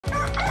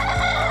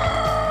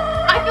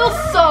feel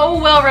so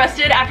well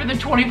rested after the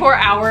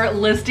 24-hour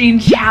listing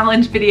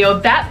challenge video.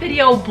 That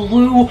video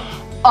blew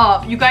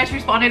up. You guys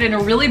responded in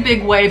a really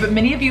big way, but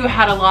many of you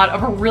had a lot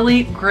of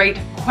really great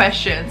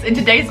questions. In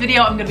today's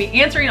video, I'm gonna be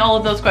answering all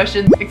of those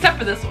questions, except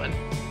for this one.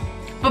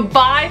 But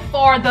by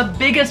far the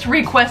biggest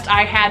request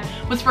I had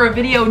was for a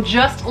video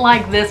just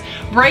like this,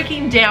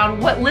 breaking down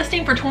what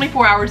listing for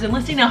 24 hours and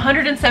listing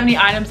 170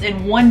 items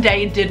in one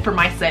day did for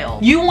my sale.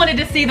 You wanted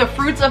to see the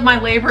fruits of my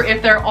labor,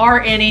 if there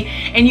are any,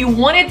 and you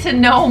wanted to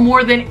know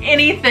more than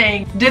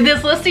anything, did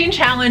this listing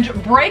challenge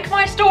break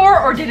my store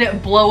or did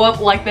it blow up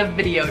like the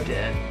video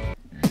did?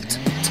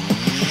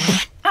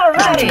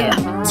 Alrighty.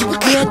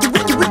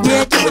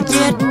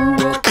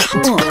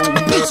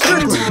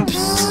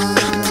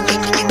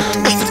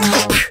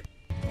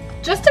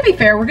 Just to be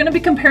fair, we're gonna be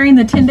comparing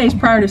the 10 days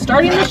prior to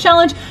starting this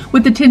challenge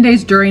with the 10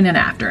 days during and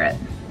after it.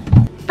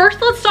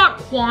 First, let's talk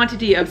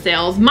quantity of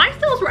sales. My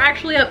sales were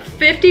actually up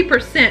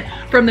 50%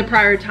 from the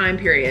prior time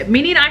period,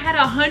 meaning I had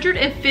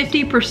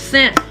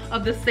 150%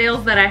 of the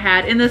sales that I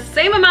had in the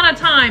same amount of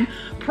time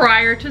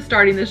prior to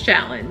starting this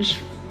challenge.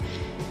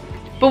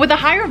 But with a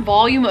higher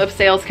volume of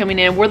sales coming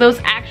in, were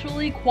those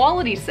actually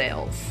quality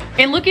sales?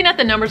 And looking at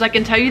the numbers, I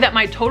can tell you that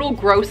my total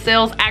gross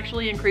sales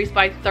actually increased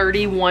by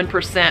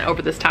 31%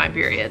 over this time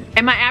period.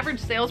 And my average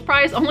sales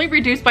price only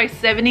reduced by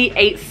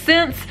 78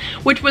 cents,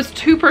 which was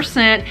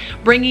 2%,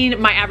 bringing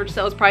my average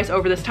sales price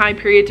over this time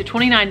period to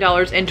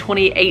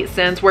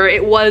 $29.28, where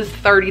it was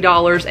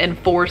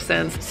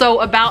 $30.04.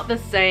 So about the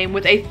same,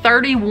 with a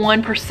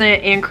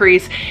 31%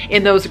 increase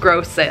in those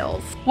gross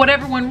sales. What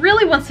everyone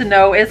really wants to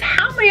know is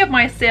how many of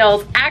my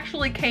sales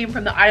actually came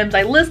from the items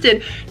I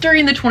listed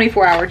during the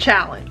 24-hour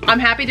challenge. I'm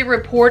happy to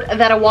report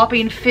that a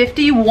whopping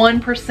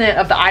 51%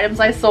 of the items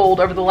I sold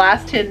over the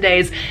last 10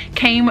 days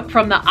came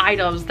from the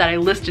items that I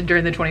listed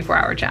during the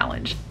 24-hour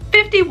challenge.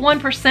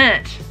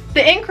 51%.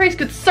 The increase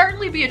could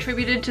certainly be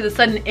attributed to the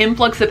sudden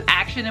influx of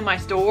action in my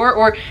store,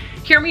 or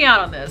hear me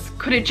out on this,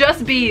 could it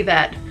just be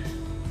that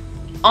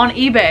on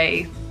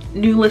eBay,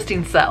 new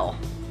listings sell?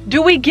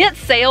 Do we get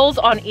sales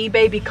on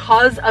eBay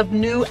because of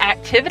new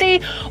activity,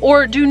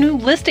 or do new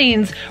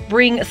listings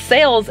bring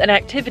sales and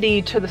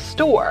activity to the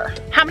store?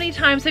 How many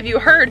times have you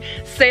heard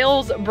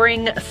sales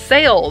bring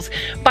sales?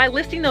 By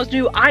listing those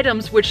new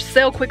items which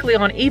sell quickly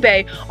on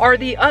eBay, are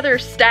the other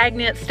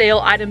stagnant,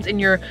 stale items in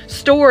your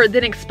store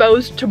then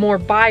exposed to more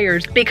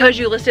buyers because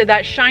you listed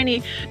that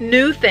shiny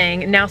new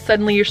thing? Now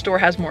suddenly your store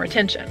has more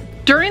attention.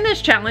 During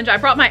this challenge, I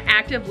brought my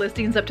active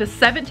listings up to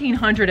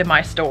 1,700 in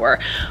my store.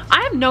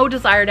 I have no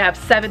desire to have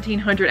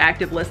 1,700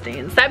 active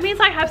listings. That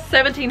means I have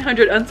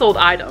 1,700 unsold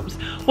items.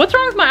 What's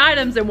wrong with my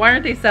items and why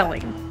aren't they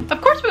selling?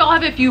 Of course, we all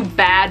have a few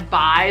bad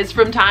buys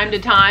from time to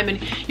time, and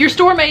your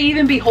store may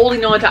even be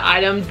holding on to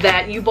items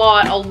that you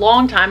bought a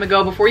long time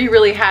ago before you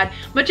really had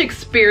much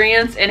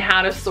experience in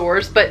how to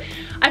source. But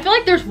I feel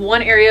like there's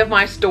one area of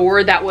my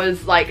store that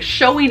was like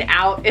showing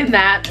out in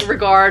that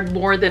regard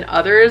more than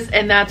others,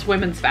 and that's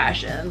women's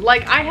fashion.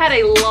 Like, I had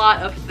a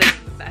lot of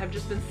things that have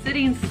just been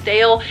sitting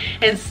stale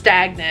and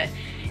stagnant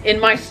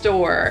in my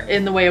store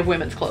in the way of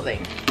women's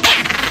clothing.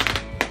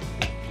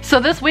 So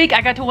this week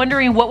I got to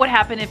wondering what would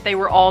happen if they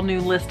were all new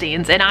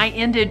listings, and I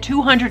ended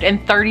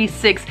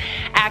 236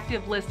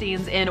 active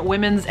listings in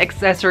women's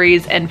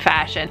accessories and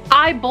fashion.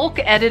 I bulk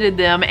edited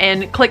them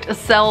and clicked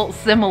sell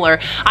similar.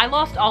 I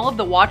lost all of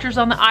the watchers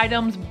on the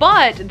items,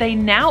 but they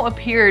now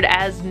appeared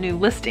as new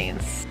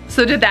listings.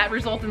 So did that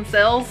result in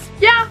sales?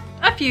 Yeah,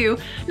 a few.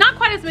 Not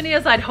quite as many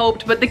as I'd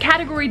hoped, but the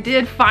category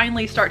did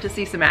finally start to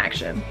see some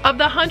action. Of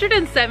the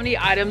 170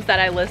 items that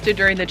I listed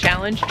during the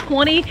challenge,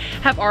 20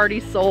 have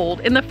already sold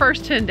in the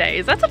first 10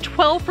 days. That's a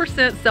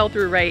 12%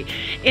 sell-through rate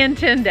in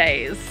 10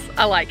 days.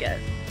 I like it.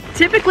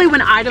 Typically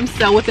when items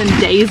sell within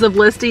days of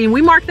listing,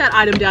 we mark that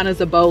item down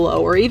as a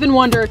BOLO, or even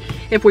wonder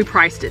if we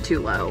priced it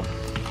too low.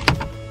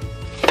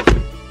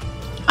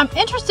 I'm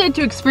interested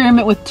to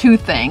experiment with two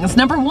things.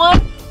 Number one,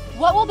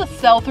 what will the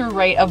sell-through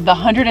rate of the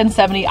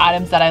 170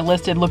 items that I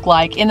listed look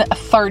like in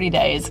 30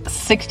 days,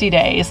 60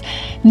 days,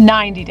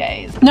 90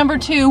 days? Number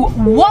two,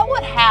 what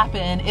would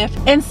happen if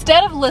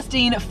instead of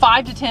listing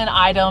 5 to 10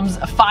 items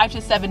 5 to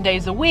 7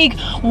 days a week,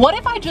 what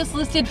if I just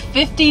listed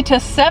 50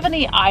 to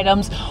 70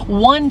 items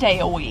 1 day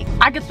a week?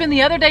 I could spend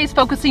the other days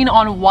focusing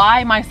on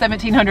why my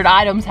 1,700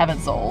 items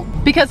haven't sold.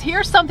 Because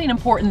here's something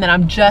important that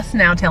I'm just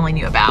now telling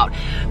you about.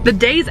 The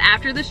days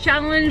after this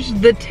challenge,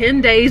 the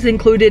 10 days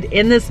included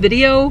in this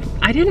video,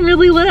 I didn't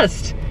really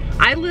list.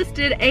 I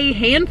listed a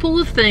handful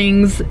of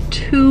things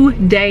 2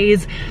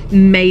 days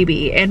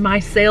maybe, and my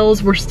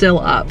sales were still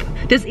up.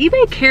 Does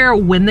eBay care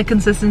when the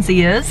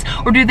consistency is,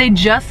 or do they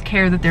just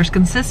care that there's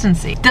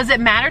consistency? Does it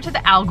matter to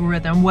the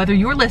algorithm whether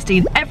you're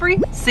listing every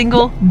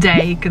single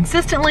day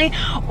consistently,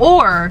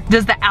 or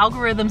does the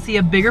algorithm see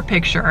a bigger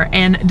picture,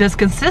 and does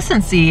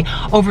consistency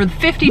over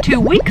 52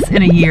 weeks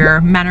in a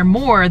year matter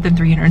more than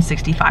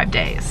 365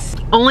 days?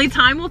 Only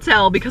time will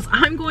tell, because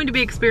I'm going to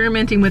be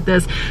experimenting with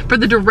this for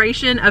the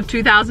duration of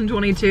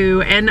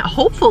 2022 and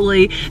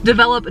hopefully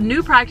develop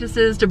new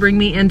practices to bring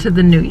me into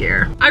the new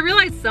year. I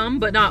realize some,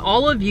 but not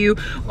all of you,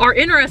 are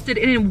interested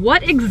in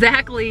what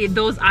exactly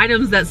those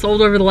items that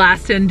sold over the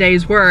last 10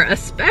 days were,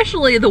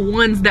 especially the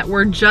ones that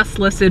were just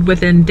listed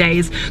within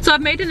days. So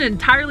I've made an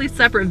entirely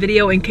separate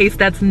video in case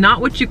that's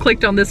not what you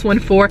clicked on this one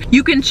for.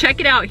 You can check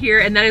it out here,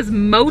 and that is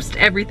most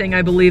everything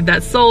I believe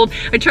that sold.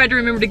 I tried to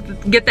remember to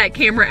get that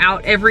camera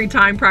out every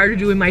time prior to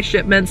doing my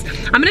shipments.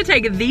 I'm gonna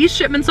take these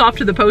shipments off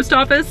to the post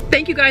office.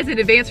 Thank you guys in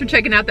advance for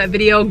checking out that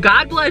video.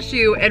 God bless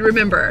you, and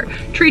remember,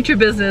 treat your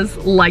business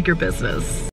like your business.